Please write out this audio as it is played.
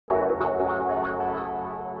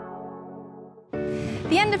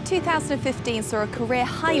The end of 2015 saw a career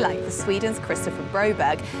highlight for Sweden's Kristoffer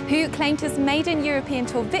Broberg, who claimed his maiden European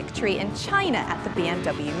Tour victory in China at the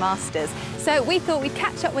BMW Masters. So we thought we'd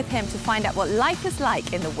catch up with him to find out what life is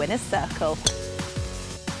like in the winner's circle.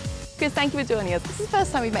 Chris, thank you for joining us. This is the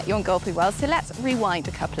first time we've met you on Golfing World, so let's rewind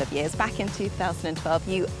a couple of years. Back in 2012,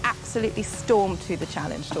 you absolutely stormed through the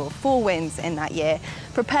Challenge Tour, 4 wins in that year,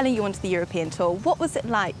 propelling you onto the European Tour. What was it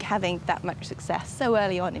like having that much success so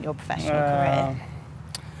early on in your professional career?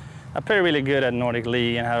 I played really good at Nordic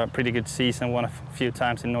League and had a pretty good season, won a few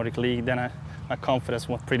times in Nordic League. Then my confidence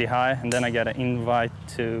was pretty high, and then I got an invite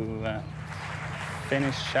to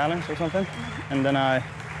Finnish Challenge or something. And then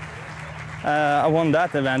I won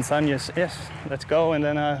that event, so I'm just, yes, let's go. And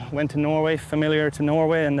then I went to Norway, familiar to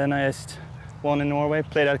Norway, and then I just won in Norway.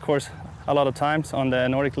 Played that course a lot of times on the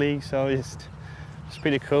Nordic League, so it's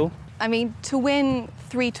pretty cool. I mean, to win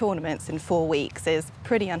 3 tournaments in 4 weeks is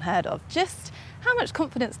pretty unheard of. Just how much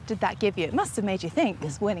confidence did that give you? It must have made you think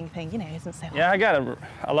this winning thing, you know, isn't so hard. Yeah, I got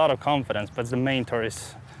a lot of confidence, but the main tour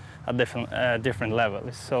is a different level.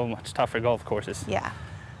 It's so much tougher golf courses. Yeah.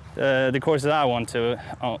 The courses I went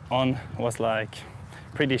on was like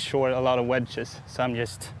pretty short, a lot of wedges. So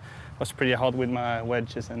was pretty hot with my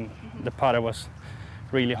wedges, and the putter was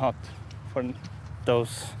really hot for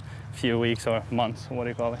those few weeks or months, what do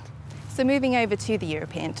you call it? So moving over to the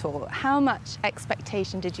European Tour, how much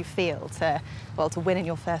expectation did you feel to win in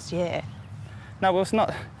your first year? No, it was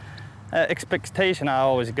not expectation I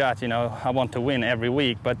always got, you know, I want to win every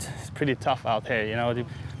week, but it's pretty tough out here, you know,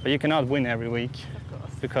 but you cannot win every week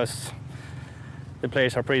because the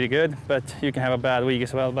players are pretty good, but you can have a bad week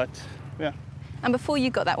as well, but yeah. And before you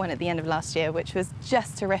got that one at the end of last year, which was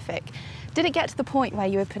just terrific, did it get to the point where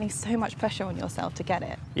you were putting so much pressure on yourself to get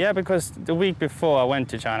it? Yeah, because the week before I went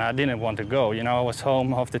to China, I didn't want to go. You know, I was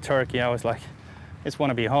home after Turkey. I was like, I just want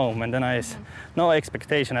to be home. And then I just, no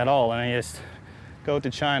expectation at all. And I just go to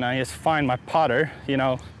China and just find my putter. You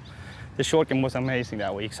know, the short game was amazing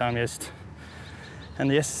that week. So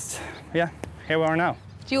yeah, here we are now.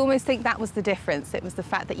 Do you almost think that was the difference? It was the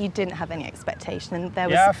fact that you didn't have any expectation and there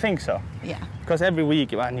was... Yeah, I think so. Yeah. Because every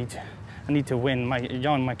week I need to win.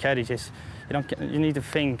 My caddy just, you need to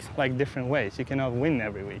think like different ways. You cannot win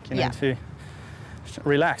every week. You need to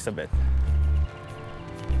relax a bit.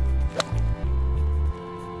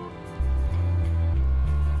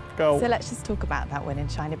 Go. So let's just talk about that win in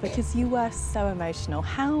China, because you were so emotional.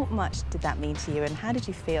 How much did that mean to you, and how did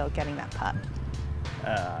you feel getting that putt?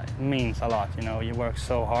 It means a lot. You know, you work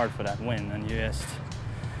so hard for that win, and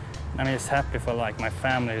I'm just happy for like my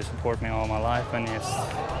family who support me all my life, and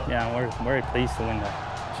we're very pleased to win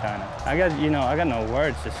that China. I got no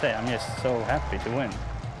words to say. I'm just so happy to win.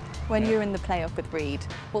 When you were in the playoff with Reed,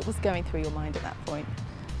 what was going through your mind at that point?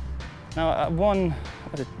 Now I won,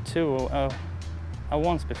 was it 2? I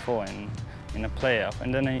once before in a playoff,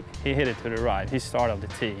 and then he hit it to the right. He started the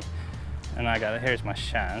tee, and I got here's my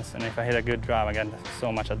chance. And if I hit a good drive, I got so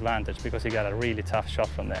much advantage because he got a really tough shot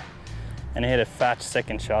from there. And he hit a fat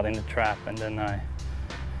second shot in the trap, and then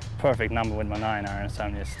perfect number with my 9-iron, so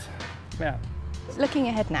I'm just, yeah. Looking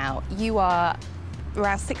ahead now, you are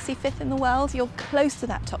around 65th in the world. You're close to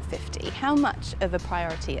that top 50. How much of a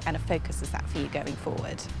priority and a focus is that for you going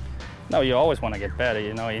forward? No, you always want to get better,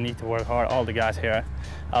 you know, you need to work hard. All the guys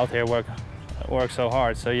out here work so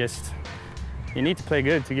hard, so you need to play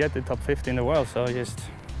good to get the top 50 in the world, so just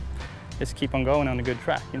keep on going on a good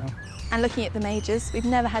track, you know. And looking at the majors, we've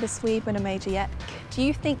never had a Swede win a major yet. Do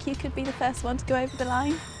you think you could be the first one to go over the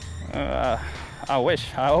line? I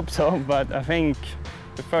wish, I hope so, but I think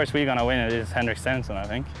the first we're gonna win it is Henrik Stenson, I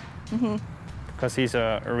think. Because he's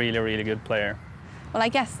a really, really good player. Well, I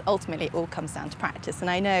guess ultimately it all comes down to practice, and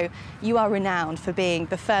I know you are renowned for being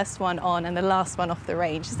the first one on and the last one off the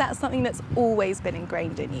range. Is that something that's always been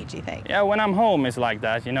ingrained in you, do you think? Yeah, when I'm home it's like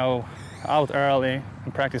that, you know, out early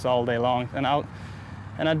and practice all day long, and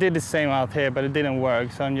I did the same out here, but it didn't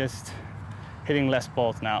work, so I'm just hitting less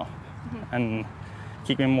balls now and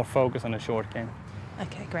keeping more focus on the short game.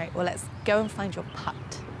 Okay, great. Well, let's go and find your putt.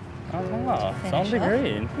 Oh, it's on the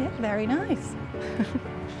green. Yeah, very nice.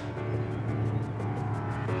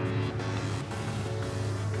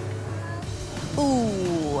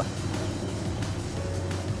 Ooh.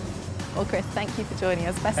 Well, Chris, thank you for joining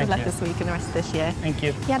us. Best of luck this week and the rest of this year. Thank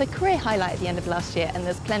you. You had a career highlight at the end of last year, and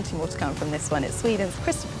there's plenty more to come from this one. It's Sweden's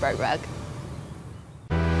Kristoffer Broberg.